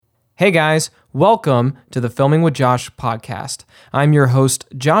Hey guys, welcome to the Filming with Josh podcast. I'm your host,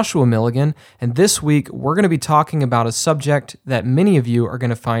 Joshua Milligan, and this week we're going to be talking about a subject that many of you are going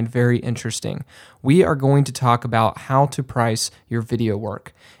to find very interesting. We are going to talk about how to price your video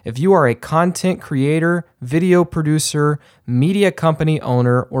work. If you are a content creator, video producer, media company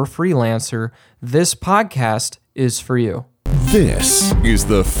owner, or freelancer, this podcast is for you. This is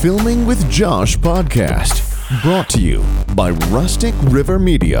the Filming with Josh podcast, brought to you by Rustic River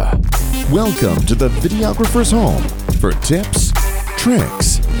Media. Welcome to the videographer's home for tips,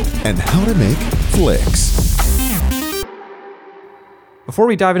 tricks, and how to make flicks. Before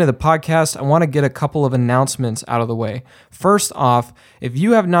we dive into the podcast, I want to get a couple of announcements out of the way. First off, if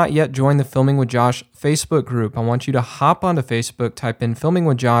you have not yet joined the Filming with Josh Facebook group, I want you to hop onto Facebook, type in Filming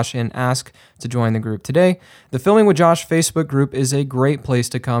with Josh, and ask to join the group today. The Filming with Josh Facebook group is a great place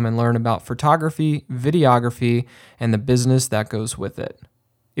to come and learn about photography, videography, and the business that goes with it.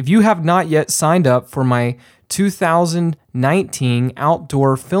 If you have not yet signed up for my 2019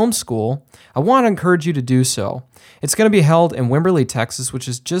 Outdoor Film School, I want to encourage you to do so. It's going to be held in Wimberley, Texas, which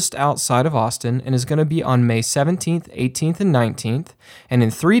is just outside of Austin, and is going to be on May 17th, 18th, and 19th. And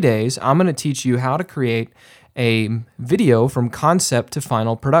in 3 days, I'm going to teach you how to create a video from concept to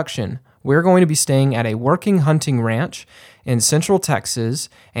final production. We're going to be staying at a working hunting ranch in Central Texas,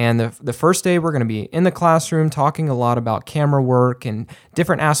 and the first day we're going to be in the classroom talking a lot about camera work and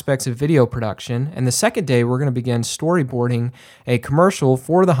different aspects of video production, and the second day we're going to begin storyboarding a commercial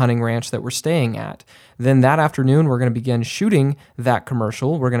for the hunting ranch that we're staying at. Then that afternoon we're going to begin shooting that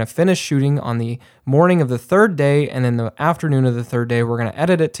commercial. We're going to finish shooting on the morning of the third day, and then the afternoon of the third day we're going to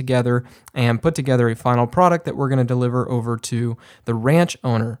edit it together and put together a final product that we're going to deliver over to the ranch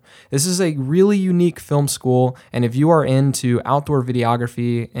owner. This is a really unique film school, and if you are into outdoor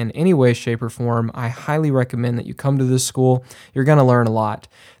videography in any way, shape, or form, I highly recommend that you come to this school. You're going to learn a lot.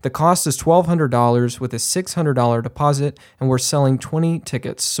 The cost is $1,200 with a $600 deposit, and we're selling 20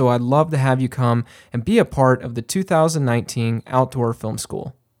 tickets, so I'd love to have you come and be a part of the 2019 Outdoor Film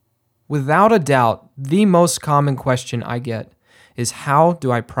School. Without a doubt, the most common question I get is, how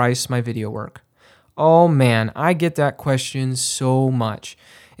do I price my video work? Oh man, I get that question so much.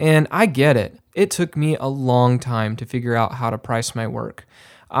 And I get it. It took me a long time to figure out how to price my work.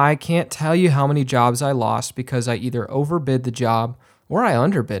 I can't tell you how many jobs I lost because I either overbid the job or I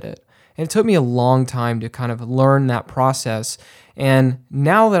underbid it. And it took me a long time to kind of learn that process. And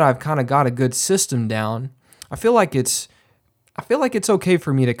now that I've kind of got a good system down, I feel like it's okay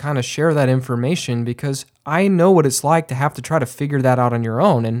for me to kind of share that information because I know what it's like to have to try to figure that out on your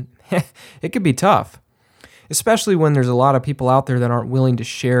own, and it could be tough, especially when there's a lot of people out there that aren't willing to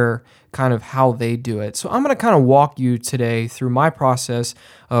share kind of how they do it. So I'm going to kind of walk you today through my process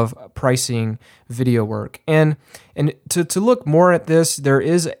of pricing video work. And to look more at this, there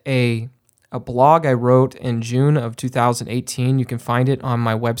is a blog I wrote in June of 2018. You can find it on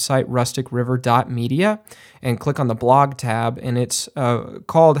my website, rusticriver.media, and click on the blog tab, and it's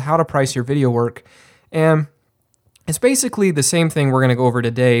called How to Price Your Video Work. And it's basically the same thing we're going to go over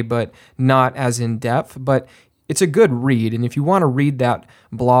today, but not as in depth, but it's a good read. And if you want to read that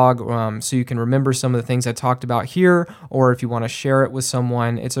blog so you can remember some of the things I talked about here, or if you want to share it with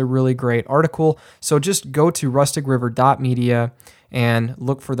someone, it's a really great article. So just go to rusticriver.media and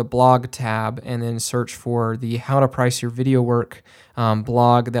look for the blog tab and then search for the How to Price Your Video Work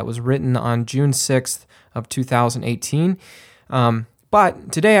blog that was written on June 6th of 2018.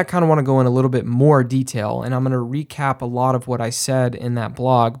 But today I kind of want to go in a little bit more detail, and I'm going to recap a lot of what I said in that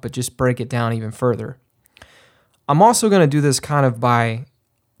blog, but just break it down even further. I'm also going to do this kind of by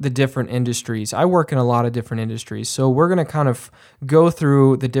the different industries. I work in a lot of different industries, so we're going to kind of go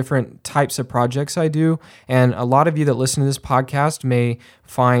through the different types of projects I do, and a lot of you that listen to this podcast may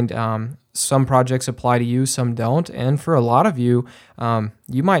find some projects apply to you, some don't, and for a lot of you,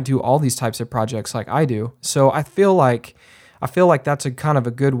 you might do all these types of projects like I do. So I feel like that's a kind of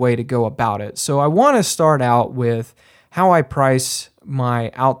a good way to go about it. So I want to start out with how I price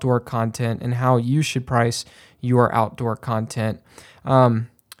my outdoor content and how you should price your outdoor content.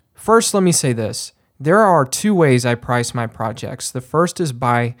 First, let me say this. There are two ways I price my projects. The first is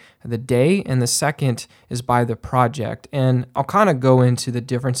by the day, and the second is by the project. And I'll kind of go into the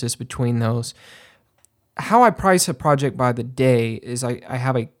differences between those. How I price a project by the day is I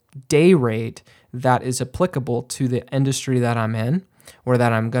have a day rate that is applicable to the industry that I'm in or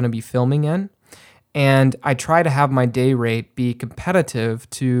that I'm going to be filming in. And I try to have my day rate be competitive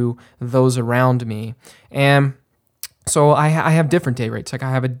to those around me. And So I have different day rates. Like I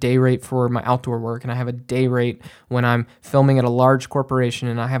have a day rate for my outdoor work, and I have a day rate when I'm filming at a large corporation,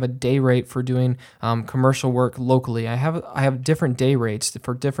 and I have a day rate for doing commercial work locally. I have different day rates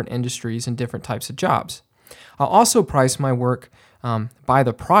for different industries and different types of jobs. I'll also price my work by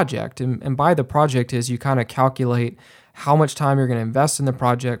the project, and by the project is you kind of calculate how much time you're going to invest in the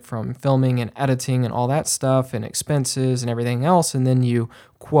project from filming and editing and all that stuff and expenses and everything else, and then you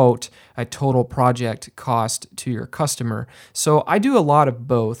quote a total project cost to your customer. So I do a lot of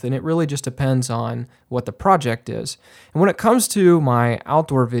both, and it really just depends on what the project is. And when it comes to my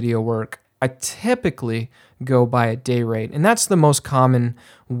outdoor video work, I typically go by a day rate, and that's the most common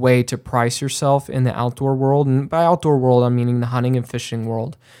way to price yourself in the outdoor world. And by outdoor world, I'm meaning the hunting and fishing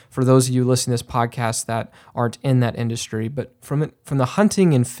world. For those of you listening to this podcast that aren't in that industry, but from the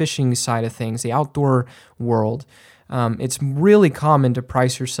hunting and fishing side of things, the outdoor world, it's really common to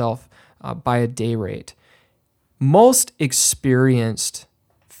price yourself by a day rate. Most experienced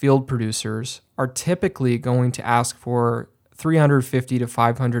field producers are typically going to ask for $350 to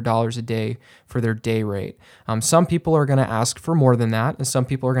 $500 a day for their day rate. Some people are going to ask for more than that, and some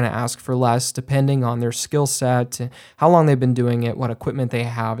people are going to ask for less, depending on their skill set, how long they've been doing it, what equipment they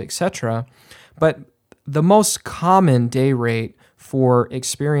have, etc. But the most common day rate for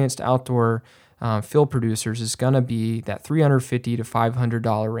experienced outdoor field producers is going to be that $350 to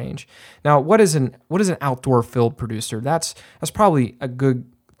 $500 range. Now, what is an outdoor field producer? That's probably a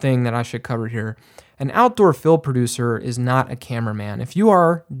good thing that I should cover here. An outdoor field producer is not a cameraman. If you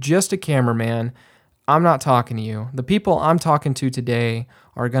are just a cameraman, I'm not talking to you. The people I'm talking to today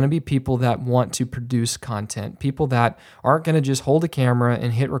are going to be people that want to produce content, people that aren't going to just hold a camera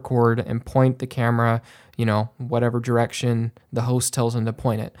and hit record and point the camera, whatever direction the host tells them to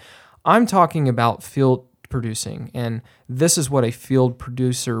point it. I'm talking about field producing, and this is what a field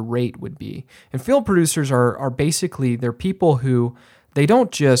producer rate would be. And field producers are basically, they're people who, they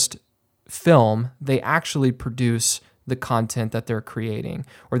don't just film, they actually produce the content that they're creating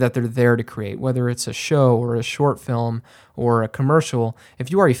or that they're there to create, whether it's a show or a short film or a commercial. If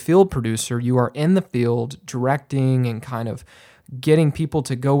you are a field producer, you are in the field directing and kind of getting people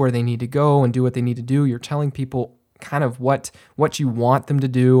to go where they need to go and do what they need to do. You're telling people kind of what you want them to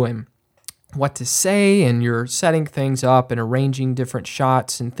do and what to say, and you're setting things up and arranging different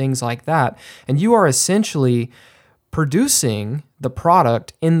shots and things like that. And you are essentially producing the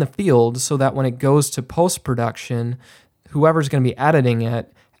product in the field so that when it goes to post-production, whoever's going to be editing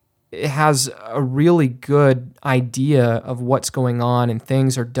it has a really good idea of what's going on, and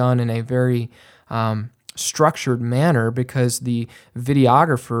things are done in a very structured manner because the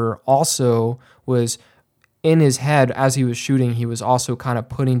videographer also was in his head as he was shooting, he was also kind of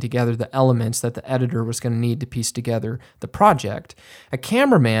putting together the elements that the editor was going to need to piece together the project. A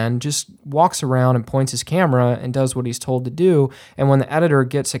cameraman just walks around and points his camera and does what he's told to do. And when the editor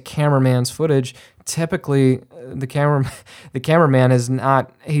gets a cameraman's footage, typically the cameraman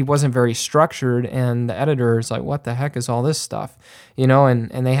he wasn't very structured, and the editor is like, what the heck is all this stuff?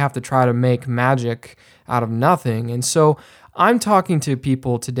 And they have to try to make magic out of nothing. And so I'm talking to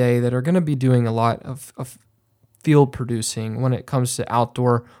people today that are going to be doing a lot of field producing when it comes to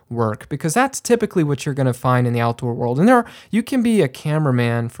outdoor work, because that's typically what you're going to find in the outdoor world. And you can be a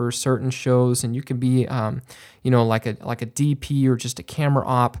cameraman for certain shows, and you can be, like a DP or just a camera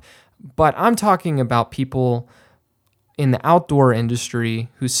op. But I'm talking about people in the outdoor industry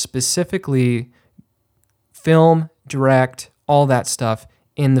who specifically film, direct, all that stuff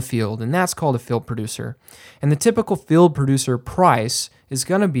in the field, and that's called a field producer. And the typical field producer price is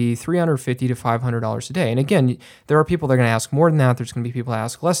going to be $350 to $500 a day. And again, there are people that are going to ask more than that. There's going to be people that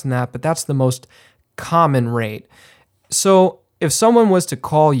ask less than that, but that's the most common rate. So if someone was to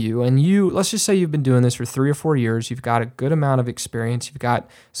call you, and let's just say you've been doing this for 3 or 4 years, you've got a good amount of experience, you've got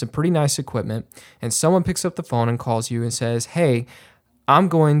some pretty nice equipment, and someone picks up the phone and calls you and says, hey, I'm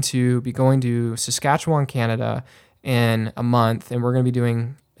going to be going to Saskatchewan, Canada in a month, and we're going to be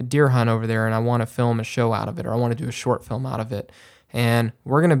doing a deer hunt over there, and I want to film a show out of it, or I want to do a short film out of it, and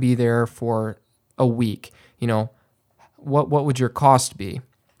we're going to be there for a week. What would your cost be?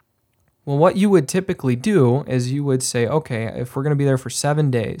 Well, what you would typically do is you would say, okay, if we're going to be there for 7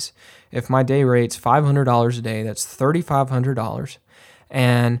 days, if my day rate's $500 a day, that's $3,500.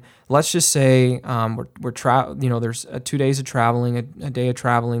 And let's just say there's 2 days of traveling, a day of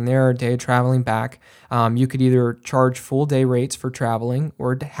traveling there, a day of traveling back. You could either charge full day rates for traveling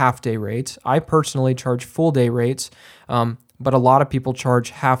or half day rates. I personally charge full day rates, but a lot of people charge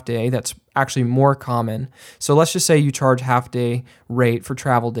half day. That's actually more common. So let's just say you charge half day rate for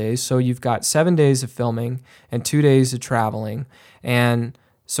travel days. So you've got 7 days of filming and 2 days of traveling. And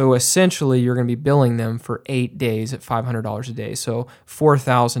So essentially, you're going to be billing them for 8 days at $500 a day. So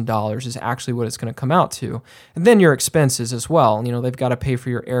 $4,000 is actually what it's going to come out to. And then your expenses as well. They've got to pay for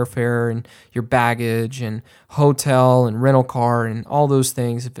your airfare and your baggage and hotel and rental car and all those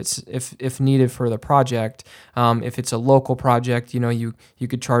things if needed for the project. If it's a local project, you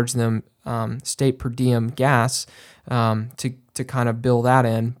could charge them state per diem gas to kind of bill that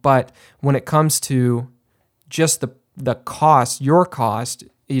in. But when it comes to just the cost, your cost,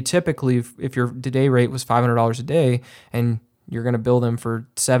 you typically, if your day rate was $500 a day and you're going to bill them for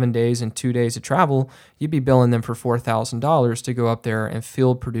 7 days and 2 days of travel, you'd be billing them for $4,000 to go up there and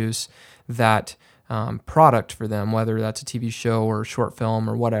field produce that product for them, whether that's a TV show or a short film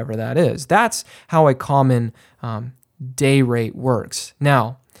or whatever that is. That's how a common day rate works.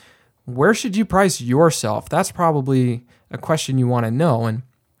 Now, where should you price yourself? That's probably a question you want to know. And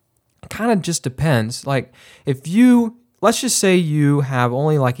it kind of just depends. Like let's just say you have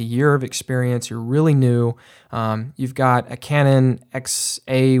only like a year of experience, you're really new, you've got a Canon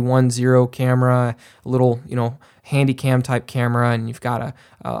XA10 camera, a little, handy cam type camera, and you've got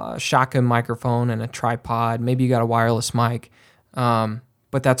a shotgun microphone and a tripod, maybe you got a wireless mic,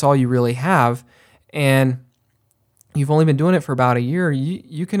 but that's all you really have, and you've only been doing it for about a year,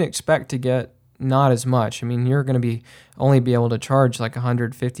 you can expect to get not as much. I mean, you're going to only be able to charge like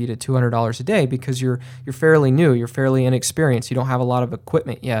 $150 to $200 a day because you're fairly new, you're fairly inexperienced, you don't have a lot of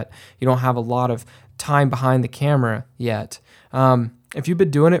equipment yet, you don't have a lot of time behind the camera yet. If you've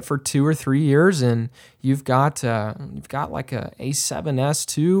been doing it for 2 or 3 years and you've got like a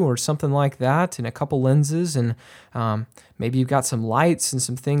A7S II or something like that and a couple lenses and maybe you've got some lights and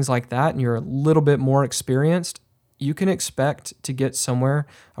some things like that and you're a little bit more experienced, you can expect to get somewhere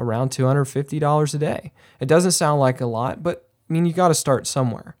around $250 a day. It doesn't sound like a lot, but I mean, you got to start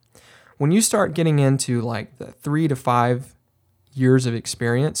somewhere. When you start getting into like the 3 to 5 years of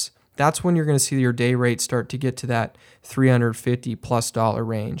experience, that's when you're going to see your day rate start to get to that $350+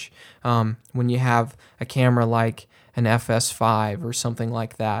 range. When you have a camera like an FS5 or something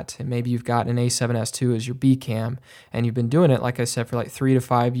like that, and maybe you've got an A7S II as your B cam, and you've been doing it, like I said, for like 3 to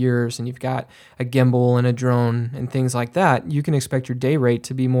 5 years, and you've got a gimbal and a drone and things like that, you can expect your day rate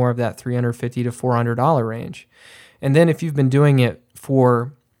to be more of that $350 to $400 range. And then if you've been doing it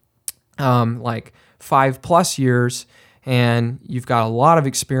for like 5+ years, and you've got a lot of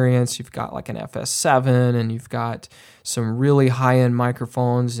experience, you've got like an FS7 and you've got some really high-end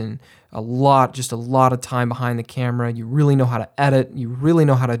microphones and a lot of time behind the camera, you really know how to edit, you really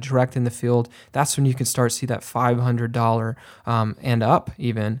know how to direct in the field, that's when you can start to see that $500 and up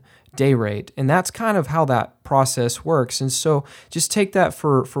even day rate. And that's kind of how that process works. And so just take that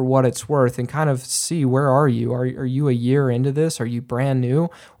for what it's worth and kind of see, where are you? Are you a year into this? Are you brand new?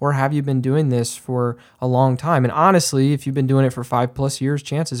 Or have you been doing this for a long time? And honestly, if you've been doing it for 5+ years,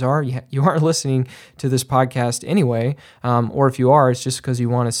 chances are you aren't listening to this podcast anyway. Or if you are, it's just because you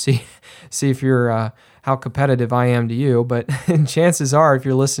want to see if you're how competitive I am to you. But chances are, if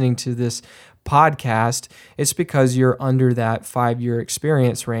you're listening to this podcast, it's because you're under that 5-year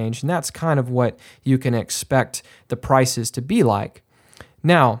experience range, and that's kind of what you can expect the prices to be like.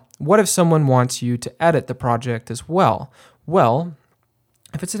 Now, what if someone wants you to edit the project as well? Well,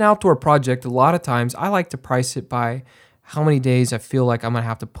 if it's an outdoor project, a lot of times I like to price it by how many days I feel like I'm going to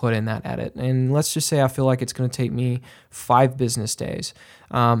have to put in that edit. And let's just say I feel like it's going to take me 5 business days.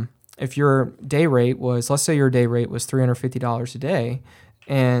 If your day rate was, let's say your day rate was $350 a day,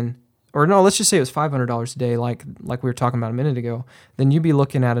 let's just say it was $500 a day, like we were talking about a minute ago, then you'd be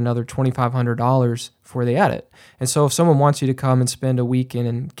looking at another $2,500 for the edit. And so if someone wants you to come and spend a weekend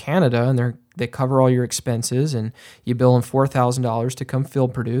in Canada and they cover all your expenses and you bill them $4,000 to come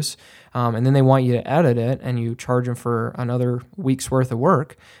field produce, and then they want you to edit it and you charge them for another week's worth of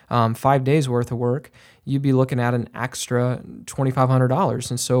work, 5 days worth of work, you'd be looking at an extra $2,500.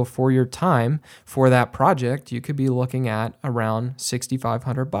 And so for your time for that project, you could be looking at around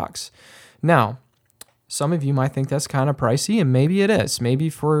 $6,500. Now, some of you might think that's kind of pricey, and maybe it is. Maybe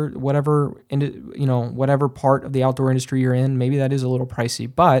for whatever part of the outdoor industry you're in, maybe that is a little pricey,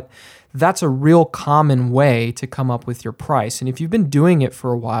 but that's a real common way to come up with your price. And if you've been doing it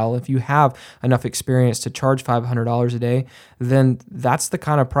for a while, if you have enough experience to charge $500 a day, then that's the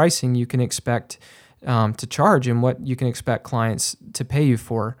kind of pricing you can expect to charge and what you can expect clients to pay you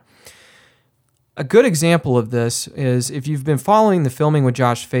for. A good example of this is if you've been following the Filming with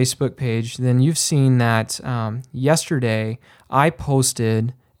Josh Facebook page, then you've seen that yesterday I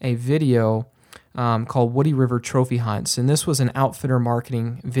posted a video called Woody River Trophy Hunts. And this was an outfitter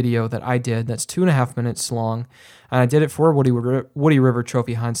marketing video that I did that's 2.5 minutes long. And I did it for Woody River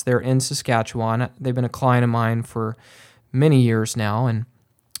Trophy Hunts. They're in Saskatchewan. They've been a client of mine for many years now. And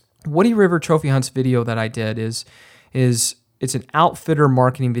Woody River Trophy Hunts video that I did is it's an outfitter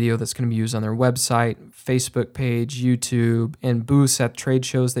marketing video that's going to be used on their website, Facebook page, YouTube, and booths at trade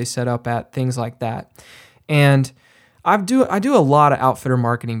shows they set up at, things like that. And I do a lot of outfitter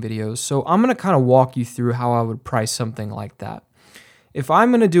marketing videos, so I'm going to kind of walk you through how I would price something like that. If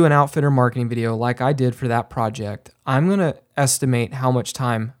I'm going to do an outfitter marketing video like I did for that project, I'm going to estimate how much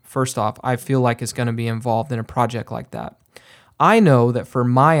time, first off, I feel like is going to be involved in a project like that. I know that for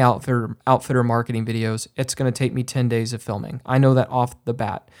my outfitter marketing videos, it's going to take me 10 days of filming. I know that off the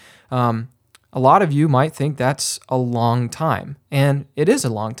bat. A lot of you might think that's a long time, and it is a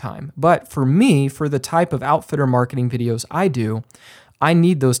long time. But for me, for the type of outfitter marketing videos I do, I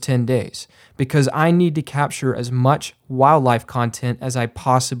need those 10 days because I need to capture as much wildlife content as I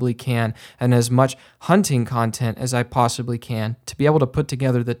possibly can and as much hunting content as I possibly can to be able to put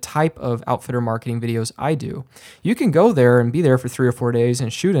together the type of outfitter marketing videos I do. You can go there and be there for 3 or 4 days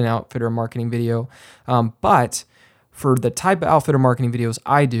and shoot an outfitter marketing video, but for the type of outfitter marketing videos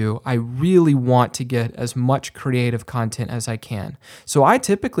I do, I really want to get as much creative content as I can. So I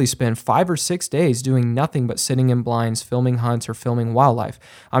typically spend 5 or 6 days doing nothing but sitting in blinds, filming hunts or filming wildlife.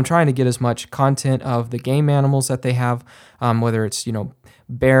 I'm trying to get as much content of the game animals that they have, whether it's,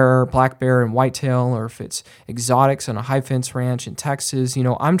 bear, black bear and whitetail, or if it's exotics on a high fence ranch in Texas.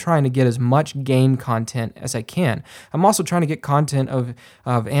 I'm trying to get as much game content as I can. I'm also trying to get content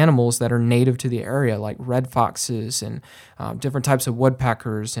of animals that are native to the area, like red foxes and different types of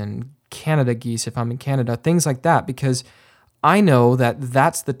woodpeckers and Canada geese if I'm in Canada, things like that, because I know that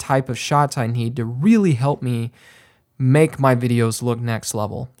that's the type of shots I need to really help me make my videos look next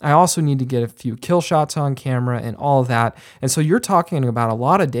level. I also need to get a few kill shots on camera and all of that. And so you're talking about a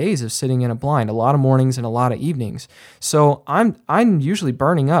lot of days of sitting in a blind, a lot of mornings and a lot of evenings. So I'm usually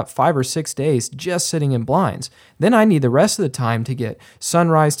burning up 5 or 6 days just sitting in blinds. Then I need the rest of the time to get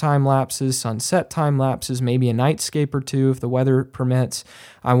sunrise time lapses, sunset time lapses, maybe a nightscape or two if the weather permits.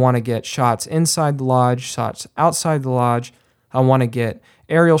 I want to get shots inside the lodge, shots outside the lodge. I want to get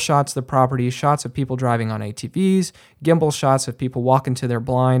aerial shots of the property, shots of people driving on ATVs, gimbal shots of people walking to their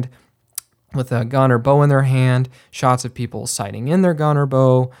blind with a gun or bow in their hand, shots of people sighting in their gun or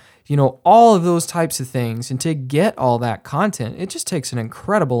bow, all of those types of things. And to get all that content, it just takes an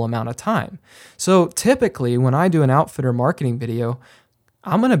incredible amount of time. So typically when I do an outfitter marketing video,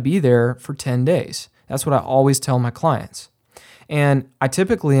 I'm going to be there for 10 days. That's what I always tell my clients. And I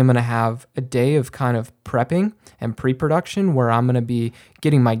typically am going to have a day of kind of prepping and pre-production where I'm going to be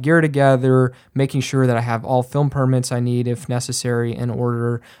getting my gear together, making sure that I have all film permits I need if necessary in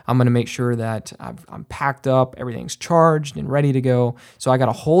order. I'm going to make sure that I'm packed up, everything's charged and ready to go. So I got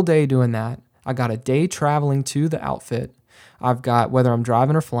a whole day doing that. I got a day traveling to the outfit. I've got, whether I'm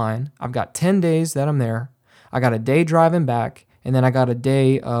driving or flying, I've got 10 days that I'm there. I got a day driving back, and then I got a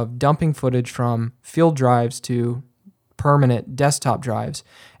day of dumping footage from field drives to permanent desktop drives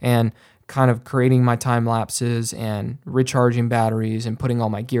and kind of creating my time lapses and recharging batteries and putting all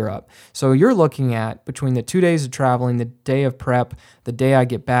my gear up. So you're looking at between the 2 days of traveling, the day of prep, the day I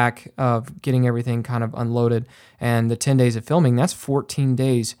get back of getting everything kind of unloaded, and the 10 days of filming, that's 14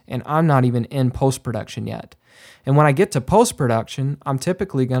 days, and I'm not even in post-production yet. And when I get to post-production, I'm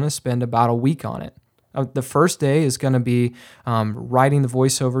typically going to spend about a week on it. The first day is going to be writing the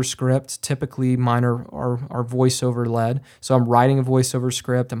voiceover script. Typically, mine are voiceover led. So I'm writing a voiceover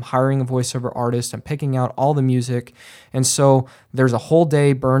script. I'm hiring a voiceover artist. I'm picking out all the music. And so there's a whole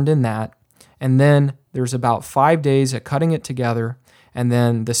day burned in that. And then there's about 5 days of cutting it together. And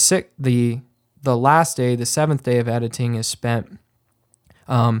then the last day, the 7th day of editing is spent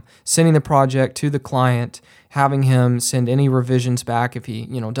sending the project to the client, having him send any revisions back if he,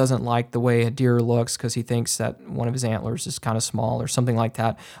 doesn't like the way a deer looks because he thinks that one of his antlers is kind of small or something like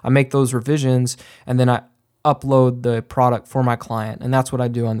that. I make those revisions and then I upload the product for my client. And that's what I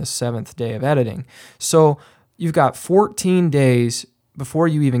do on the 7th day of editing. So you've got 14 days before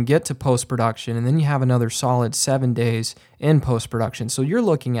you even get to post-production, and then you have another solid 7 days in post-production. So you're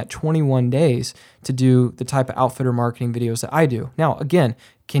looking at 21 days to do the type of outfitter marketing videos that I do. Now, again,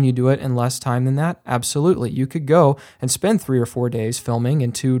 can you do it in less time than that? Absolutely. You could go and spend 3 or 4 days filming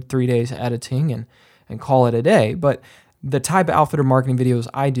and 2-3 days editing and call it a day. But the type of outfitter marketing videos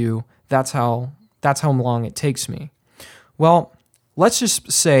I do, that's how long it takes me. Well, let's just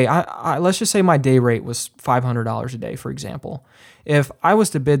say my day rate was $500 a day, for example. If I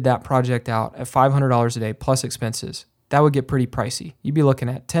was to bid that project out at $500 a day plus expenses, that would get pretty pricey. You'd be looking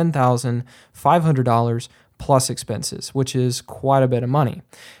at $10,500 plus expenses, which is quite a bit of money.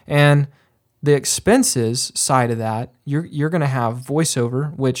 And the expenses side of that, you're going to have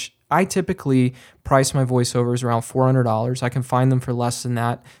voiceover, which I typically price my voiceovers around $400. I can find them for less than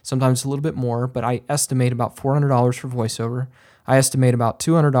that, sometimes a little bit more, but I estimate about $400 for voiceover. I estimate about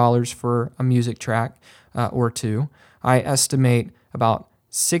 $200 for a music track or two. I estimate about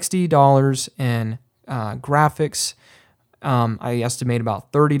 $60 in graphics. I estimate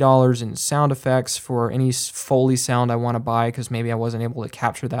about $30 in sound effects for any Foley sound I want to buy because maybe I wasn't able to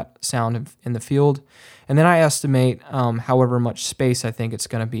capture that sound in the field. And then I estimate however much space I think it's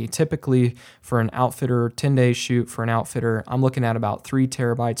going to be. Typically for an outfitter, 10-day shoot for an outfitter, I'm looking at about 3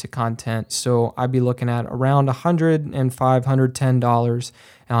 terabytes of content. So I'd be looking at around $105, $110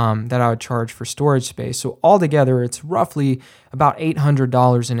 that I would charge for storage space. So altogether, it's roughly about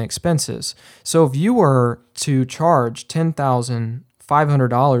 $800 in expenses. So if you were to charge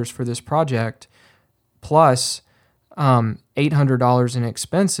 $10,500 for this project plus $800 in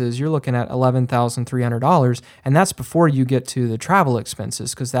expenses, you're looking at $11,300, and that's before you get to the travel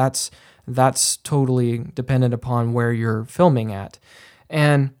expenses, because that's totally dependent upon where you're filming at,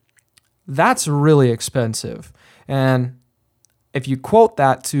 and that's really expensive. And if you quote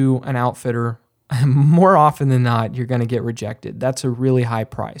that to an outfitter, more often than not, you're going to get rejected. That's a really high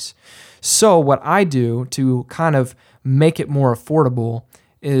price. So what I do to kind of make it more affordable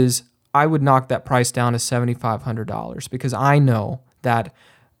is I would knock that price down to $7,500, because I know that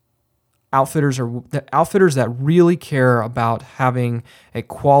outfitters that really care about having a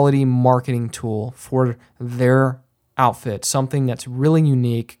quality marketing tool for their outfit, something that's really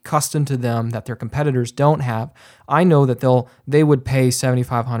unique, custom to them, that their competitors don't have. I know that they would pay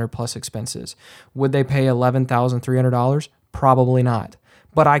 $7,500 plus expenses. Would they pay $11,300? Probably not.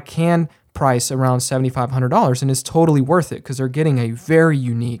 But I can price around $7,500, and it's totally worth it because they're getting a very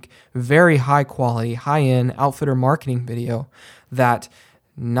unique, very high quality, high-end outfitter marketing video that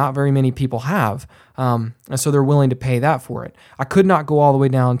not very many people have, and so they're willing to pay that for it. I could not go all the way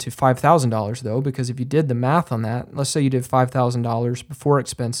down to $5,000 though, because if you did the math on that, let's say you did $5,000 before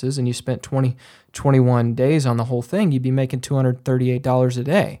expenses and you spent 21 days on the whole thing, you'd be making $238 a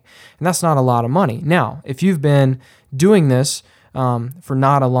day, and that's not a lot of money. Now, if you've been doing this for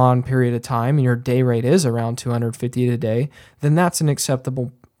not a long period of time and your day rate is around $250 a day, then that's an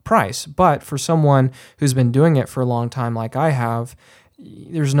acceptable price. But for someone who's been doing it for a long time like I have,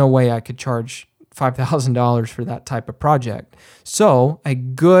 there's no way I could charge $5,000 for that type of project. So a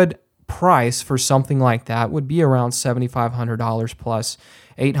good price for something like that would be around $7,500 plus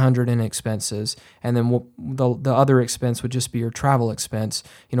 $800 in expenses, and then the other expense would just be your travel expense,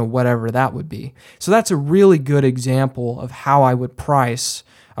 whatever that would be. So that's a really good example of how I would price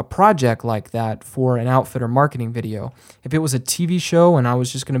a project like that for an outfitter marketing video. If it was a TV show and I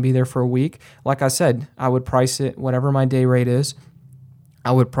was just going to be there for a week, like I said, I would price it whatever my day rate is.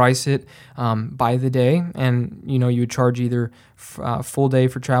 I would price it by the day, and you would charge either full day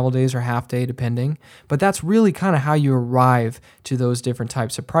for travel days or half day, depending. But that's really kind of how you arrive to those different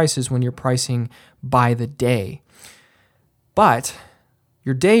types of prices when you're pricing by the day. But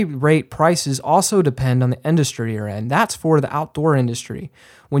your day rate prices also depend on the industry you're in. That's for the outdoor industry.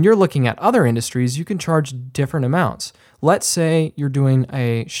 When you're looking at other industries, you can charge different amounts. Let's say you're doing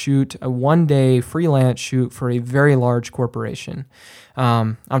a one-day freelance shoot for a very large corporation.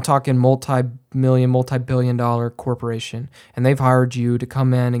 I'm talking multi-billion dollar corporation, and they've hired you to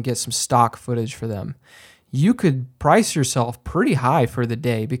come in and get some stock footage for them. You could price yourself pretty high for the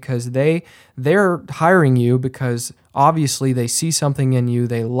day because they're hiring you because obviously they see something in you,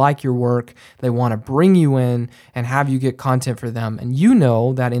 they like your work, they want to bring you in and have you get content for them. And you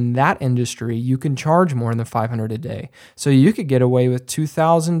know that in that industry, you can charge more than $500 a day. So you could get away with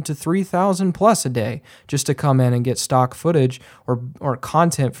 $2,000 to $3,000 plus a day just to come in and get stock footage or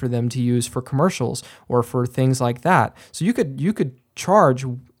content for them to use for commercials or for things like that. So you could charge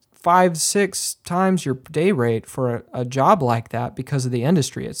 5-6 times your day rate for a job like that because of the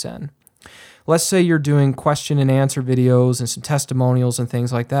industry it's in. Let's say you're doing question and answer videos and some testimonials and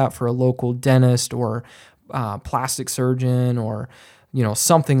things like that for a local dentist or plastic surgeon or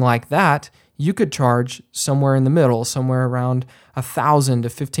something like that. You could charge somewhere in the middle, somewhere around $1,000 to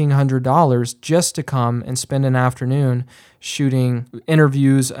 $1,500 just to come and spend an afternoon shooting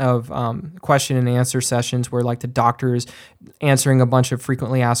interviews of question and answer sessions where like the doctor is answering a bunch of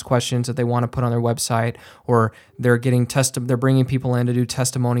frequently asked questions that they want to put on their website, or they're bringing people in to do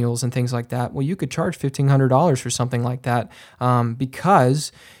testimonials and things like that. Well, you could charge $1,500 for something like that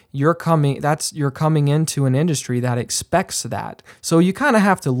because you're coming into an industry that expects that. So you kind of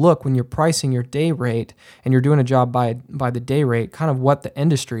have to look when you're pricing your day rate and you're doing a job by the day rate, kind of what the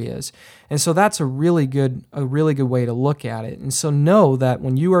industry is. And so that's a really good way to look at it. And so know that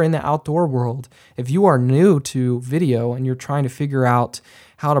when you are in the outdoor world, if you are new to video and you're trying to figure out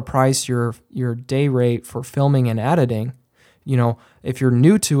how to price your day rate for filming and editing, if you're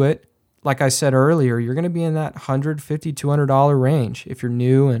new to it, like I said earlier, you're going to be in that $150, $200 range if you're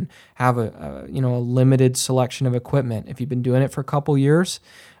new and have a limited selection of equipment. If you've been doing it for a couple years,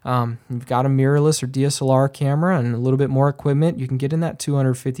 you've got a mirrorless or DSLR camera and a little bit more equipment, you can get in that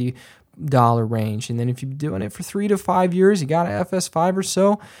 $250 range. And then if you've been doing it for 3 to 5 years, you got an FS5 or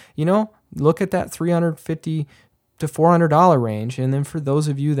so, look at that $350 to $400 range. And then for those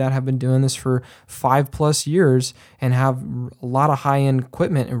of you that have been doing this for 5+ years and have a lot of high-end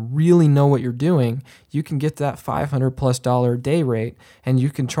equipment and really know what you're doing, you can get that $500+ day rate, and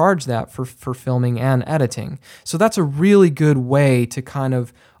you can charge that for filming and editing. So that's a really good way to kind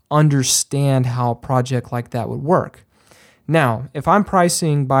of understand how a project like that would work. Now, if I'm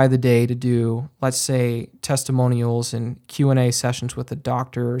pricing by the day to do, let's say, testimonials and Q&A sessions with a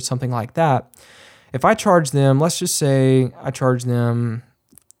doctor or something like that, if I charge them, let's just say I charge them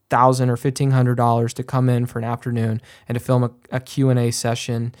 $1,000 or $1,500 to come in for an afternoon and to film a Q&A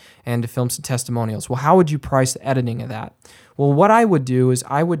session and to film some testimonials. Well, how would you price the editing of that? Well, what I would do is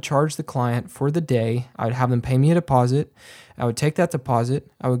I would charge the client for the day. I would have them pay me a deposit. I would take that deposit.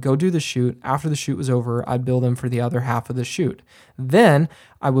 I would go do the shoot. After the shoot was over, I'd bill them for the other half of the shoot. Then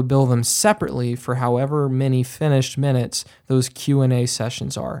I would bill them separately for however many finished minutes those Q&A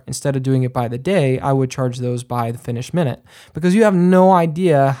sessions are. Instead of doing it by the day, I would charge those by the finished minute, because you have no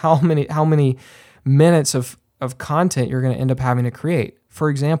idea how many minutes of content you're going to end up having to create. For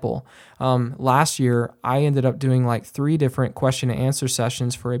example, last year, I ended up doing like 3 different question and answer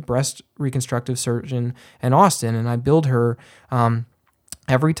sessions for a breast reconstructive surgeon in Austin, and I billed her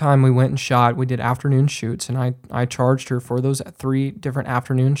every time we went and shot. We did afternoon shoots, and I charged her for those 3 different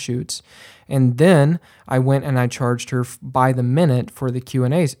afternoon shoots. And then I went and I charged her by the minute for the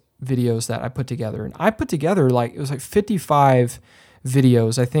Q&A videos that I put together. And I put together it was like 55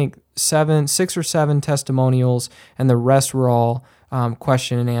 videos, I think 6 or 7 testimonials, and the rest were all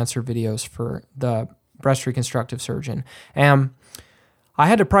question and answer videos for the breast reconstructive surgeon. And I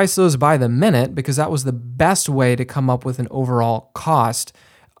had to price those by the minute because that was the best way to come up with an overall cost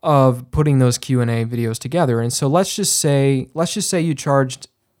of putting those Q&A videos together. And so let's just say you charged,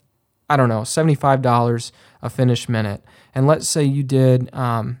 I don't know, $75 a finished minute. And let's say you did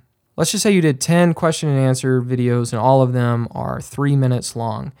 10 question and answer videos, and all of them are 3 minutes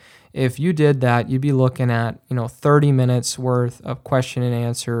long. If you did that, you'd be looking at 30 minutes worth of question and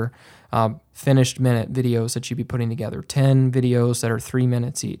answer finished minute videos that you'd be putting together, 10 videos that are 3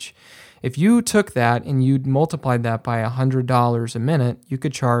 minutes each. If you took that and you'd multiplied that by $100 a minute, you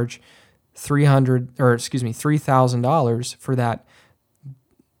could charge $3,000 for that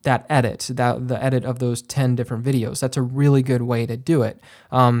edit, the edit of those 10 different videos. That's a really good way to do it.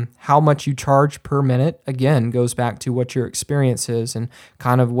 How much you charge per minute, again, goes back to what your experience is and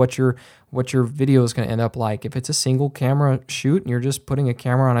kind of what your video is going to end up like. If it's a single camera shoot and you're just putting a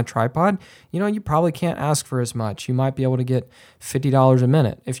camera on a tripod, you probably can't ask for as much. You might be able to get $50 a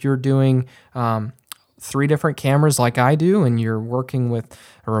minute. If you're doing 3 different cameras like I do, and you're working with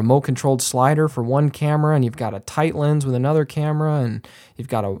a remote controlled slider for one camera, and you've got a tight lens with another camera, and you've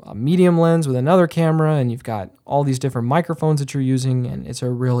got a medium lens with another camera, and you've got all these different microphones that you're using, and it's a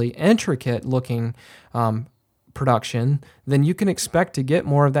really intricate looking production, then you can expect to get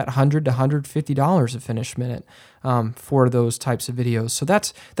more of that $100 to $150 a finished minute for those types of videos. So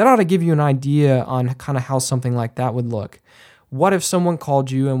that ought to give you an idea on kind of how something like that would look. What if someone called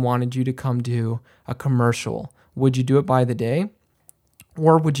you and wanted you to come do a commercial? Would you do it by the day,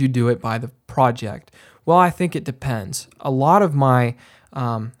 or would you do it by the project? Well, I think it depends. A lot of my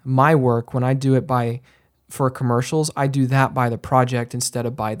work, when I do it for commercials, I do that by the project instead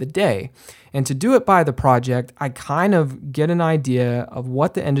of by the day. And to do it by the project, I kind of get an idea of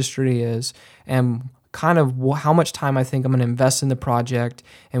what the industry is and kind of how much time I think I'm going to invest in the project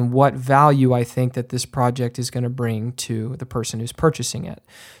and what value I think that this project is going to bring to the person who's purchasing it.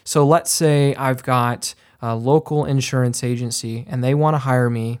 So let's say I've got a local insurance agency and they want to hire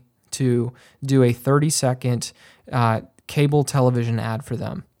me to do a 30-second cable television ad for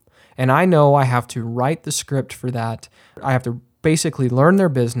them. And I know I have to write the script for that. I have to basically learn their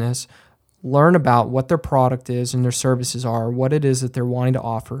business, learn about what their product is and their services are, what it is that they're wanting to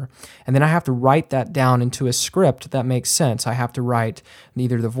offer. And then I have to write that down into a script that makes sense. I have to write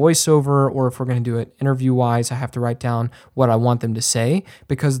either the voiceover, or if we're going to do it interview-wise, I have to write down what I want them to say,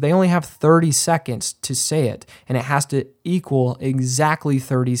 because they only have 30 seconds to say it. And it has to equal exactly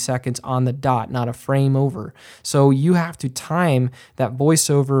 30 seconds on the dot, not a frame over. So you have to time that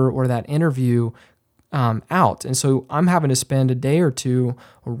voiceover or that interview out. And so I'm having to spend a day or two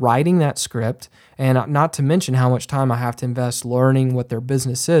writing that script, and not to mention how much time I have to invest learning what their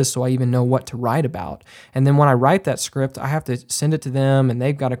business is so I even know what to write about. And then when I write that script, I have to send it to them, and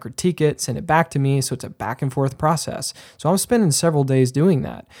they've got to critique it, send it back to me. So it's a back and forth process. So I'm spending several days doing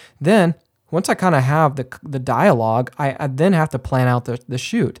that. Then once I kind of have the dialogue, I then have to plan out the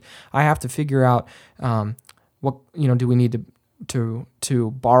shoot. I have to figure out what, do we need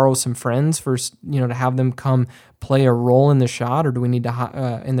to borrow some friends for, to have them come play a role in the shot, or do we need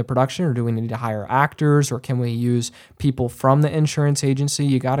to in the production, or do we need to hire actors, or can we use people from the insurance agency?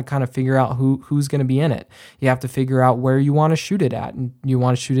 You got to kind of figure out who's going to be in it. You have to figure out where you want to shoot it at, and you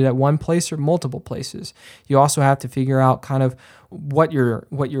want to shoot it at one place or multiple places. You also have to figure out kind of what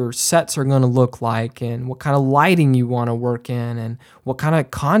your sets are going to look like, and what kind of lighting you want to work in, and what kind of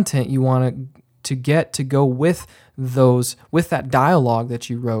content you want to get to go with that dialogue that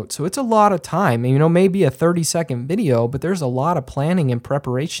you wrote. So it's a lot of time. Maybe a 30-second video, but there's a lot of planning and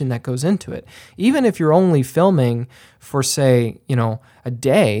preparation that goes into it. Even if you're only filming for, say, a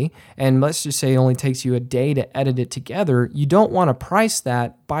day, and let's just say it only takes you a day to edit it together, you don't want to price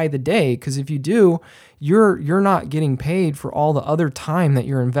that by the day, because if you do, you're not getting paid for all the other time that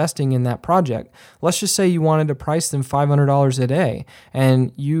you're investing in that project. Let's just say you wanted to price them $500 a day,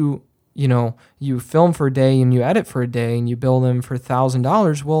 and you film for a day and you edit for a day and you bill them for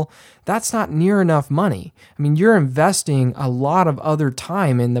 $1,000. Well, that's not near enough money. I mean, you're investing a lot of other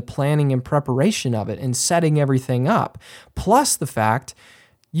time in the planning and preparation of it and setting everything up. Plus the fact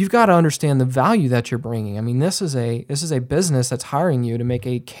you've got to understand the value that you're bringing. I mean, this is a business that's hiring you to make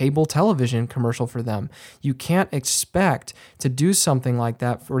a cable television commercial for them. You can't expect to do something like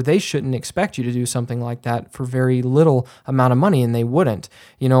that, or they shouldn't expect you to do something like that for very little amount of money, and they wouldn't.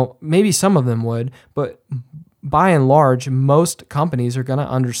 Maybe some of them would, but by and large, most companies are going to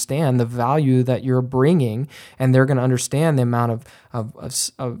understand the value that you're bringing, and they're going to understand the amount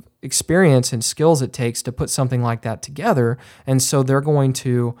of experience and skills it takes to put something like that together. And so they're going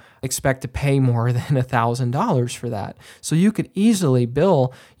to expect to pay more than $1,000 for that. So you could easily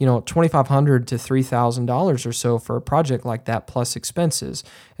bill, $2,500 to $3,000 or so for a project like that, plus expenses.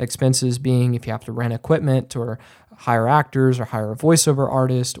 Expenses being if you have to rent equipment, or hire actors, or hire a voiceover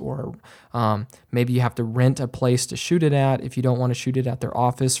artist, or maybe you have to rent a place to shoot it at if you don't want to shoot it at their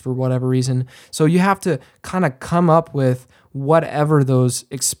office for whatever reason. So you have to kind of come up with whatever those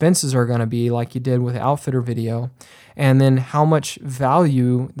expenses are going to be, like you did with Outfitter Video, and then how much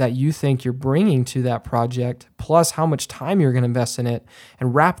value that you think you're bringing to that project, plus how much time you're going to invest in it,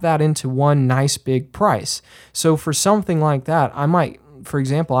 and wrap that into one nice big price. So for something like that, for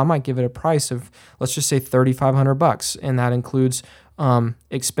example, I might give it a price of, let's just say $3,500, and that includes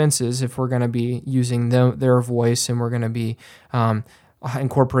expenses if we're going to be using their voice, and we're going to be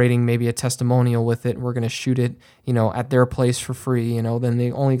incorporating maybe a testimonial with it, and we're going to shoot it, at their place for free, then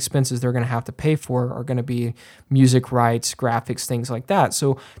the only expenses they're going to have to pay for are going to be music rights, graphics, things like that.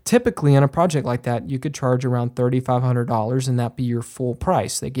 So typically on a project like that, you could charge around $3,500, and that be your full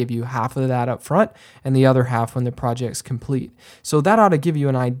price. They give you half of that up front and the other half when the project's complete. So that ought to give you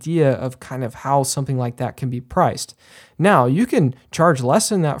an idea of kind of how something like that can be priced. Now, you can charge less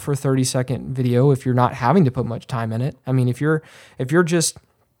than that for a 30-second video if you're not having to put much time in it. I mean, if you're just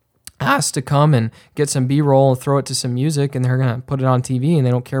asked to come and get some B-roll and throw it to some music, and they're going to put it on TV and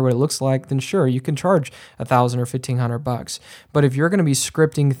they don't care what it looks like, then sure, you can charge $1,000 or $1,500. But if you're going to be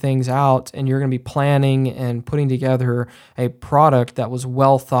scripting things out, and you're going to be planning and putting together a product that was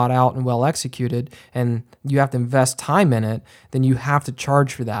well thought out and well executed, and you have to invest time in it, then you have to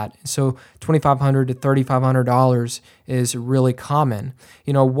charge for that. So $2,500 to $3,500 is really common.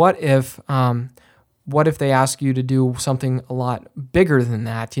 What if they ask you to do something a lot bigger than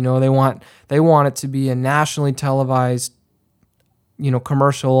that? They want it to be a nationally televised,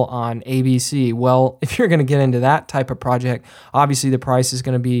 commercial on ABC. Well, if you're going to get into that type of project, obviously the price is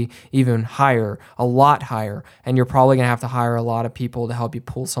going to be even higher, a lot higher, and you're probably going to have to hire a lot of people to help you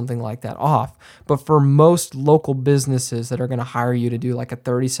pull something like that off. But for most local businesses that are going to hire you to do like a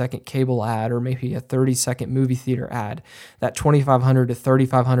 30-second cable ad, or maybe a 30-second movie theater ad, that $2,500 to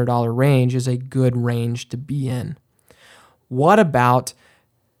 $3,500 range is a good range to be in. What about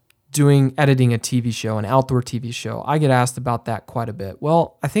editing a TV show, an outdoor TV show? I get asked about that quite a bit.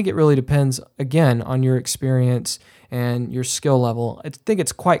 Well, I think it really depends, again, on your experience and your skill level. I think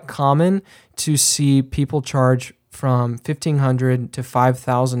it's quite common to see people charge from $1,500 to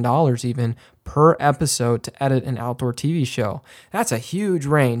 $5,000 even per episode to edit an outdoor TV show. That's a huge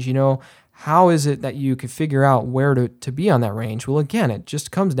range. how is it that you could figure out where to be on that range? Well, again, it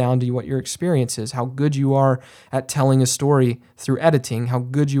just comes down to what your experience is, how good you are at telling a story through editing, how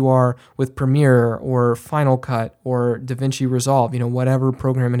good you are with Premiere or Final Cut or DaVinci Resolve, whatever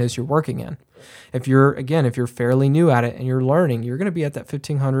program it is you're working in. If you're fairly new at it and you're learning, you're going to be at that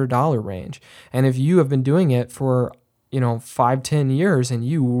 $1,500 range. And if you have been doing it for 5-10 years and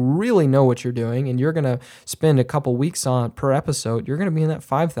you really know what you're doing and you're going to spend a couple weeks on per episode, you're going to be in that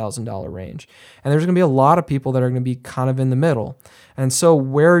 $5,000 range. And there's going to be a lot of people that are going to be kind of in the middle. And so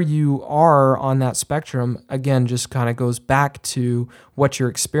where you are on that spectrum, again, just kind of goes back to what your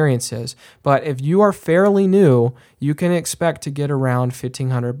experience is. But if you are fairly new, you can expect to get around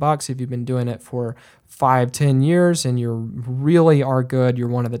 $1,500 if you've been doing it for 5-10 years and you really are good, you're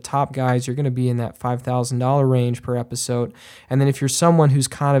one of the top guys, you're going to be in that $5,000 range per episode. And then if you're someone who's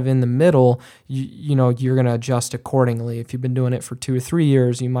kind of in the middle, you're going to adjust accordingly. If you've been doing it for 2 or 3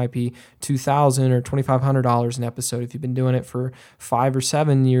 years, you might be $2,000 or $2,500 an episode. If you've been doing it for 5 or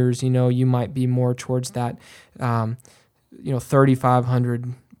 7 years, you might be more towards that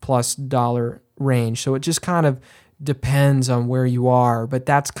 $3,500 plus range. So it just kind of depends on where you are, but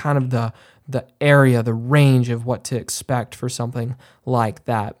that's kind of the area, the range of what to expect for something like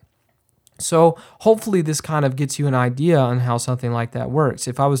that. So hopefully this kind of gets you an idea on how something like that works.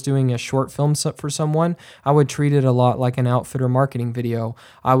 If I was doing a short film for someone, I would treat it a lot like an outfitter marketing video.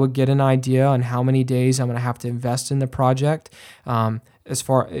 I would get an idea on how many days I'm going to have to invest in the project, as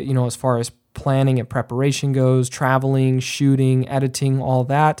far as planning and preparation goes, traveling, shooting, editing, all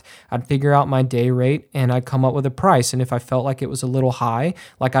that. I'd figure out my day rate and I'd come up with a price. And if I felt like it was a little high,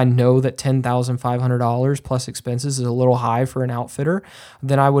 like I know that $10,500 plus expenses is a little high for an outfitter,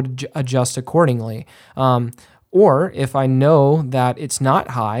 then I would adjust accordingly. Or if I know that it's not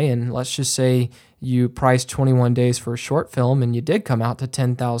high, and let's just say you priced 21 days for a short film and you did come out to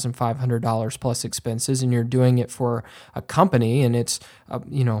 $10,500 plus expenses and you're doing it for a company and it's,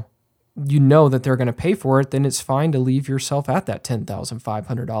 that they're going to pay for it, then it's fine to leave yourself at that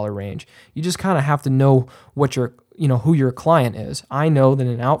 $10,500 range. You just kind of have to know who your client is. I know that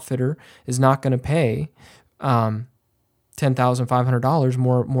an outfitter is not going to pay $10,500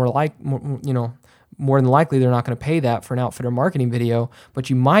 more than likely they're not going to pay that for an outfitter marketing video, but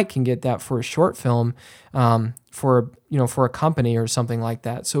you can get that for a short film for a company or something like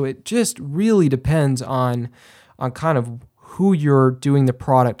that. So it just really depends on kind of who you're doing the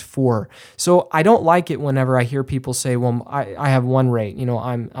product for. So I don't like it whenever I hear people say, well, I have one rate,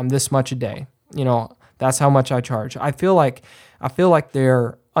 I'm this much a day, that's how much I charge. I feel like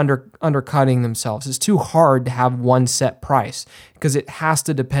they're undercutting themselves. It's too hard to have one set price because it has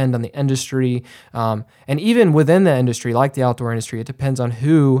to depend on the industry. And even within the industry, like the outdoor industry, it depends on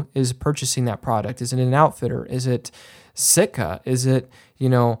who is purchasing that product. Is it an outfitter? Is it Sitka? Is it,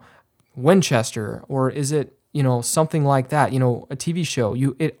 Winchester? Or is it, something like that, a TV show.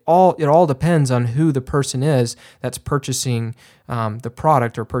 It all depends on who the person is that's purchasing the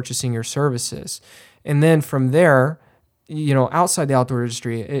product or purchasing your services. And then from there, outside the outdoor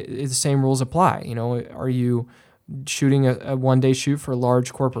industry, the same rules apply. Are you shooting a one-day shoot for a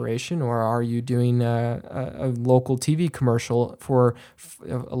large corporation, or are you doing a local TV commercial for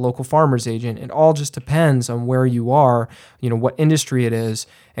a local farmer's agent? It all just depends on where you are, what industry it is,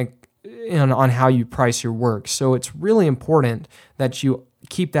 and on how you price your work. So it's really important that you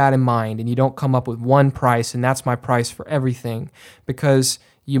keep that in mind and you don't come up with one price and that's my price for everything, because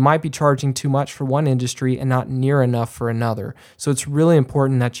you might be charging too much for one industry and not near enough for another. So it's really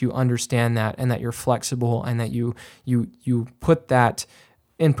important that you understand that and that you're flexible and that you put that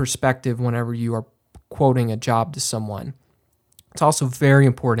in perspective whenever you are quoting a job to someone. It's also very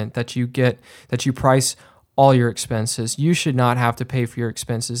important that you price all your expenses. You should not have to pay for your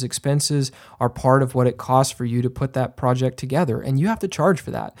expenses. Expenses are part of what it costs for you to put that project together, and you have to charge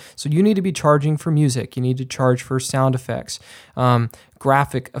for that. So you need to be charging for music. You need to charge for sound effects,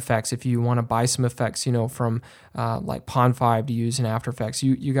 graphic effects. If you want to buy some effects, from like Pond 5 to use in After Effects,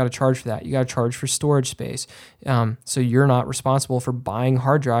 you got to charge for that. You got to charge for storage space. So you're not responsible for buying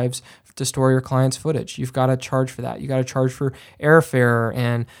hard drives to store your client's footage. You've got to charge for that. You got to charge for airfare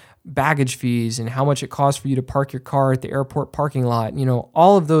and baggage fees and how much it costs for you to park your car at the airport parking lot.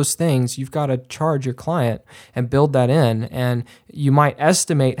 All of those things you've got to charge your client and build that in. And you might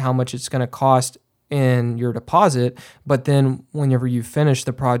estimate how much it's going to cost in your deposit, but then whenever you finish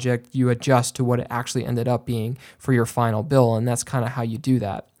the project, you adjust to what it actually ended up being for your final bill. And that's kind of how you do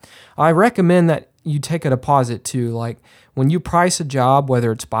that. I recommend that you take a deposit too. Like when you price a job,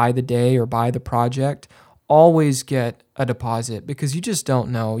 whether it's by the day or by the project, always get a deposit because you just don't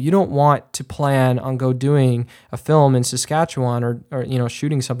know. You don't want to plan on go doing a film in Saskatchewan or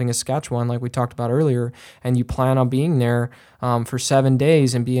shooting something in Saskatchewan like we talked about earlier, and you plan on being there for 7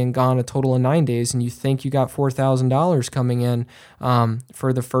 days and being gone a total of 9 days, and you think you got $4,000 coming in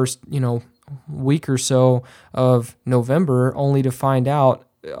for the first week or so of November, only to find out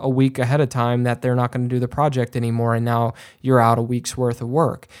a week ahead of time that they're not going to do the project anymore, and now you're out a week's worth of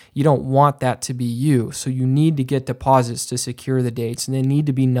work. You don't want that to be you, so you need to get deposits to secure the dates, and they need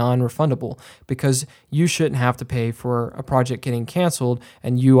to be non-refundable because you shouldn't have to pay for a project getting canceled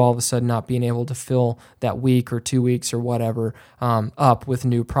and you all of a sudden not being able to fill that week or 2 weeks or whatever up with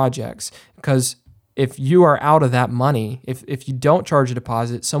new projects. Because if you are out of that money, if you don't charge a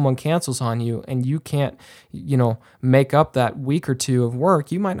deposit, someone cancels on you and you can't, make up that week or two of work,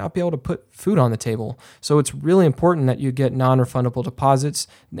 you might not be able to put food on the table. So it's really important that you get non-refundable deposits.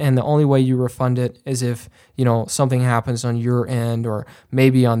 And the only way you refund it is if, something happens on your end, or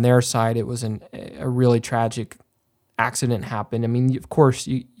maybe on their side, it was a really tragic accident happened. I mean, of course,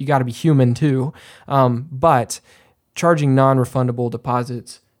 you got to be human too. But charging non-refundable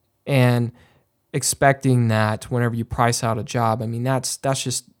deposits and expecting that whenever you price out a job, I mean, that's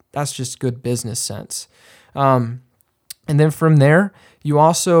just good business sense. And then from there, you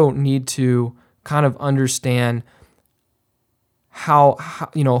also need to kind of understand how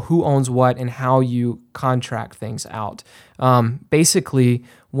who owns what and how you contract things out. Basically,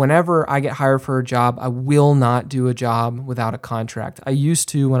 whenever I get hired for a job, I will not do a job without a contract. I used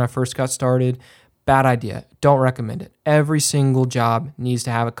to when I first got started. Bad idea. Don't recommend it. Every single job needs to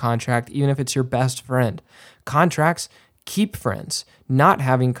have a contract, even if it's your best friend. Contracts keep friends. Not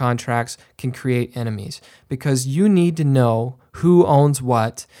having contracts can create enemies because you need to know who owns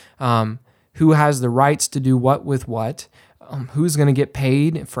what, who has the rights to do what with what, who's going to get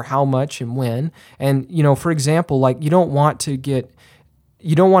paid for how much and when. And, for example, like you don't want to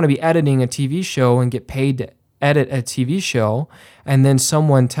be editing a TV show and get paid to edit a TV show, and then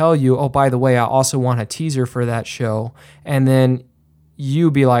someone tell you, oh, by the way, I also want a teaser for that show. And then you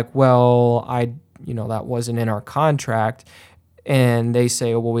be like, well, that wasn't in our contract. And they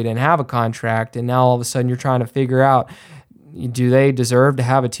say, well, we didn't have a contract. And now all of a sudden you're trying to figure out, do they deserve to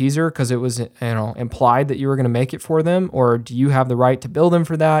have a teaser because it was implied that you were going to make it for them, or do you have the right to bill them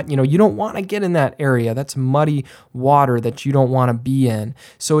for that? You don't want to get in that area. That's muddy water that you don't want to be in.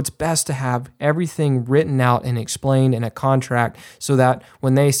 So it's best to have everything written out and explained in a contract so that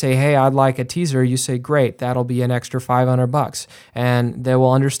when they say, hey, I'd like a teaser, you say, great, that'll be an extra $500. And they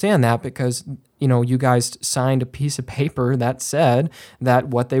will understand that because you guys signed a piece of paper that said that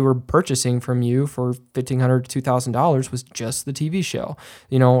what they were purchasing from you for $1,500 to $2,000 was just the TV show,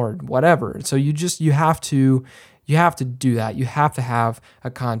 or whatever. So you have to do that. You have to have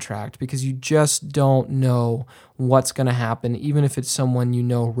a contract because you just don't know what's going to happen, even if it's someone you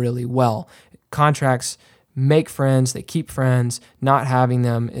know really well. Contracts make friends, they keep friends. Not having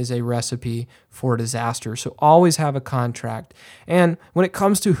them is a recipe for disaster. So always have a contract. And when it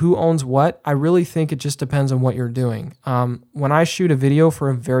comes to who owns what, I really think it just depends on what you're doing. When I shoot a video for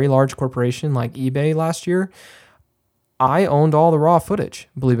a very large corporation like eBay last year, I owned all the raw footage,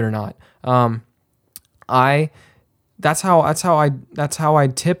 believe it or not. That's how I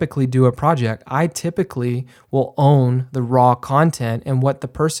typically do a project. I typically will own the raw content, and what the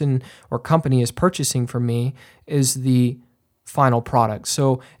person or company is purchasing from me is the final product.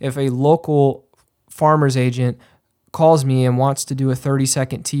 So if a local farmer's agent calls me and wants to do a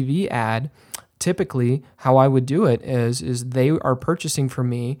 30-second TV ad, typically how I would do it is they are purchasing from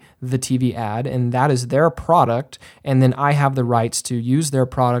me the TV ad, and that is their product, and then I have the rights to use their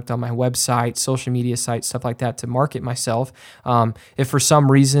product on my website, social media sites, stuff like that to market myself. If for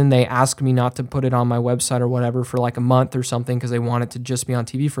some reason they ask me not to put it on my website or whatever for like a month or something because they want it to just be on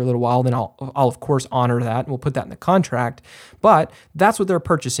TV for a little while, then I'll of course honor that, and we'll put that in the contract. But that's what they're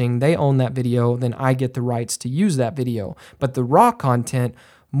purchasing. They own that video, then I get the rights to use that video. But the raw content,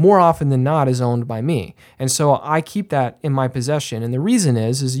 more often than not, is owned by me. And so I keep that in my possession. And the reason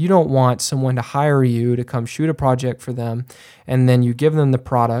is you don't want someone to hire you to come shoot a project for them, and then you give them the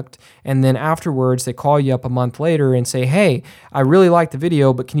product, and then afterwards they call you up a month later and say, hey, I really like the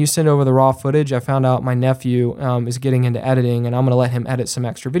video, but can you send over the raw footage? I found out my nephew is getting into editing, and I'm going to let him edit some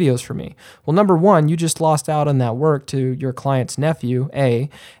extra videos for me. Well, number one, you just lost out on that work to your client's nephew, A.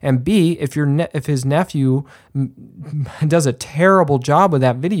 And B, if his nephew does a terrible job with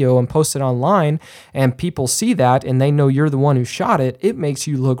that video and posts it online, and people see that and they know you're the one who shot it, it makes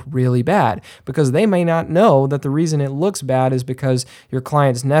you look really bad because they may not know that the reason it looks bad is because your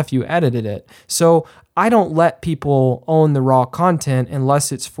client's nephew edited it. So I don't let people own the raw content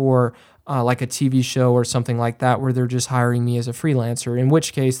unless it's for like a TV show or something like that, where they're just hiring me as a freelancer, in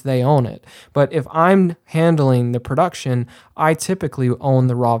which case they own it. But if I'm handling the production, I typically own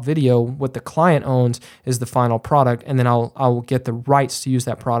the raw video. What the client owns is the final product, and then I'll get the rights to use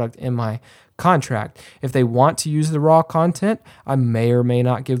that product in my contract. If they want to use the raw content, I may or may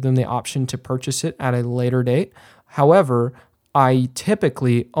not give them the option to purchase it at a later date. However, I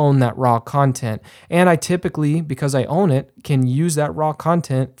typically own that raw content, and I typically, because I own it, can use that raw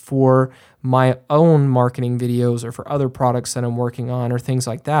content for my own marketing videos or for other products that I'm working on or things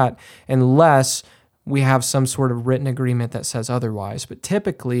like that, unless we have some sort of written agreement that says otherwise. But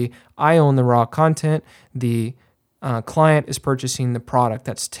typically, I own the raw content. The client is purchasing the product.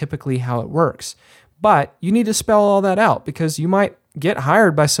 That's typically how it works. But you need to spell all that out, because you might get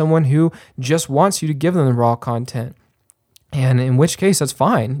hired by someone who just wants you to give them the raw content. And in which case, that's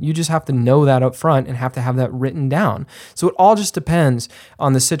fine. You just have to know that up front and have to have that written down. So it all just depends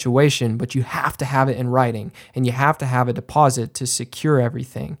on the situation, but you have to have it in writing, and you have to have a deposit to secure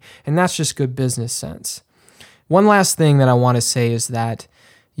everything. And that's just good business sense. One last thing that I want to say is that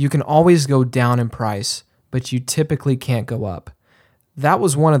you can always go down in price, but you typically can't go up. That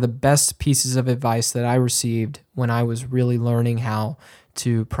was one of the best pieces of advice that I received when I was really learning how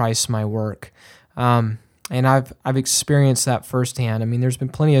to price my work. And I've experienced that firsthand. I mean, there's been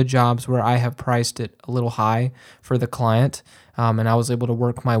plenty of jobs where I have priced it a little high for the client, and I was able to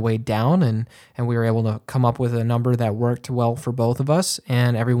work my way down, and we were able to come up with a number that worked well for both of us,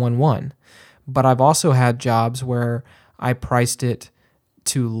 and everyone won. But I've also had jobs where I priced it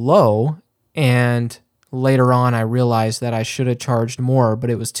too low, and later on I realized that I should have charged more, but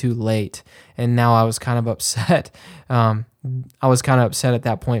it was too late, and now I was kind of upset. I was kind of upset at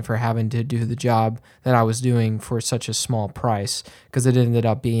that point for having to do the job that I was doing for such a small price, because it ended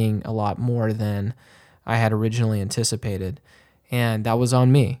up being a lot more than I had originally anticipated, and that was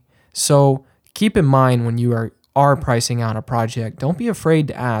on me. So keep in mind, when you are pricing out a project, don't be afraid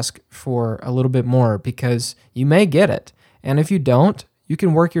to ask for a little bit more, because you may get it. And if you don't, you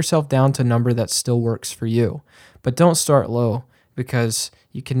can work yourself down to a number that still works for you. But don't start low, because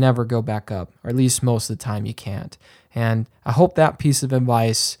you can never go back up, or at least most of the time you can't. And I hope that piece of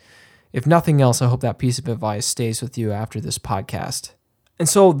advice, if nothing else, I hope that piece of advice stays with you after this podcast. And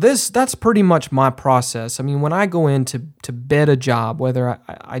so that's pretty much my process. I mean, when I go in to bid a job, whether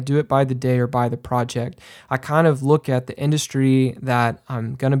I do it by the day or by the project, I kind of look at the industry that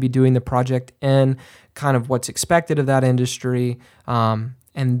I'm going to be doing the project in, kind of what's expected of that industry, and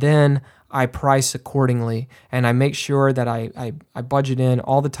then I price accordingly, and I make sure that I budget in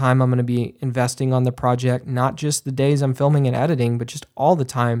all the time I'm going to be investing on the project, not just the days I'm filming and editing, but just all the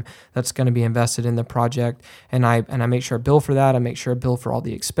time that's going to be invested in the project. And I make sure I bill for that. I make sure I bill for all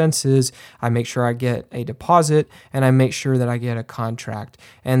the expenses. I make sure I get a deposit, and I make sure that I get a contract.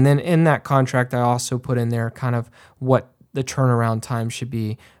 And then in that contract, I also put in there kind of what the turnaround time should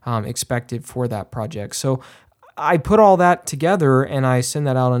be expected for that project. So I put all that together and I send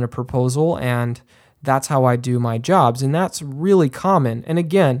that out in a proposal, and that's how I do my jobs. And that's really common. And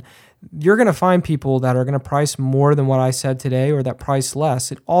again, you're going to find people that are going to price more than what I said today, or that price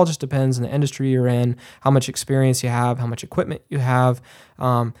less. It all just depends on the industry you're in, how much experience you have, how much equipment you have,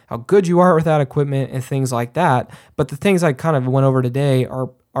 how good you are with that equipment, and things like that. But the things I kind of went over today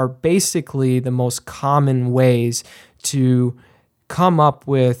are basically the most common ways to come up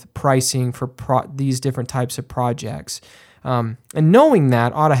with pricing for these different types of projects. And knowing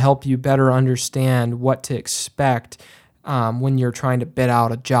that ought to help you better understand what to expect when you're trying to bid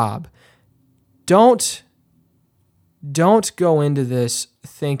out a job. Don't go into this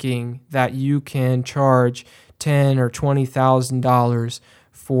thinking that you can charge $10,000 or $20,000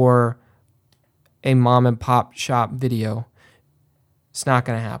 for a mom and pop shop video. It's not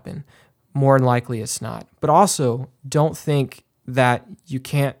going to happen. More than likely it's not. But also, don't think that you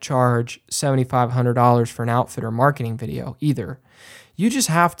can't charge $7,500 for an outfit or marketing video either. You just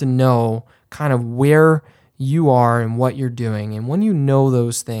have to know kind of where you are and what you're doing. And when you know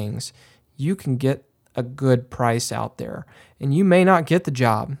those things, you can get a good price out there. And you may not get the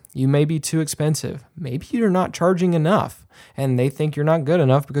job. You may be too expensive. Maybe you're not charging enough, and they think you're not good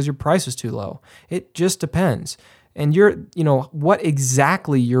enough because your price is too low. It just depends. And what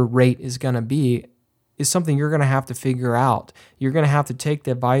exactly your rate is going to be is something you're going to have to figure out. You're going to have to take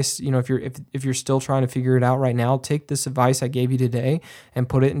the advice, if you're still trying to figure it out right now, take this advice I gave you today and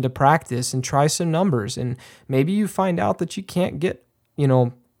put it into practice and try some numbers. And maybe you find out that you can't get,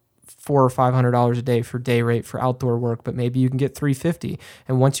 $400 or $500 a day for day rate for outdoor work, but maybe you can get $350.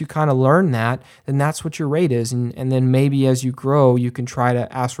 And once you kind of learn that, then that's what your rate is. And then maybe as you grow, you can try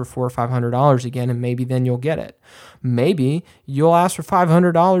to ask for $400 or $500 again, and maybe then you'll get it. Maybe you'll ask for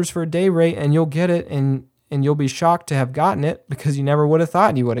 $500 for a day rate and you'll get it, and you'll be shocked to have gotten it because you never would have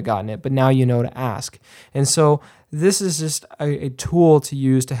thought you would have gotten it, but now you know to ask. And so this is just a tool to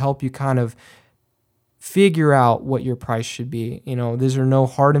use to help you kind of figure out what your price should be. These are no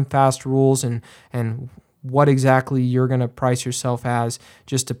hard and fast rules, and what exactly you're going to price yourself as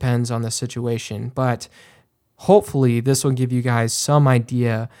just depends on the situation. But hopefully this will give you guys some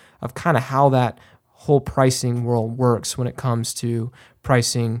idea of kind of how that whole pricing world works when it comes to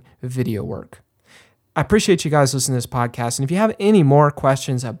pricing video work. I appreciate you guys listening to this podcast. And if you have any more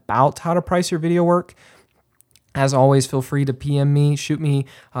questions about how to price your video work, as always, feel free to PM me, shoot me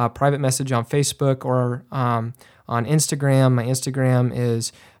a private message on Facebook or on Instagram. My Instagram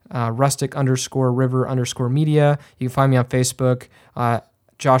is rustic_river_media. You can find me on Facebook,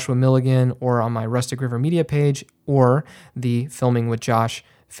 Joshua Milligan, or on my Rustic River Media page, or the Filming with Josh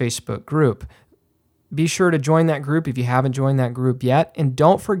Facebook group. Be sure to join that group if you haven't joined that group yet. And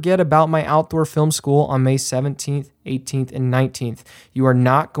don't forget about my outdoor film school on May 17th, 18th, and 19th. You are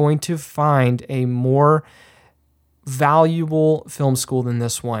not going to find a more valuable film school than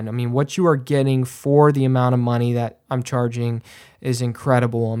this one. I mean, what you are getting for the amount of money that I'm charging is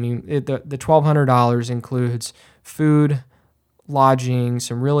incredible. I mean, the $1,200 includes food, lodging,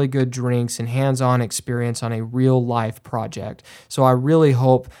 some really good drinks, and hands-on experience on a real-life project. So I really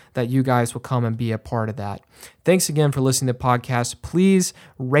hope that you guys will come and be a part of that. Thanks again for listening to the podcast. Please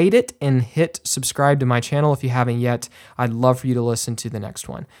rate it and hit subscribe to my channel if you haven't yet. I'd love for you to listen to the next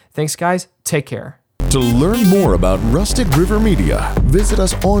one. Thanks, guys. Take care. To learn more about Rustic River Media, visit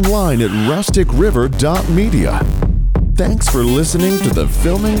us online at rusticriver.media. Thanks for listening to the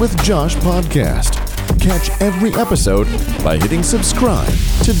Filming with Josh podcast. Catch every episode by hitting subscribe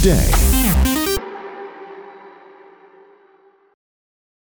today.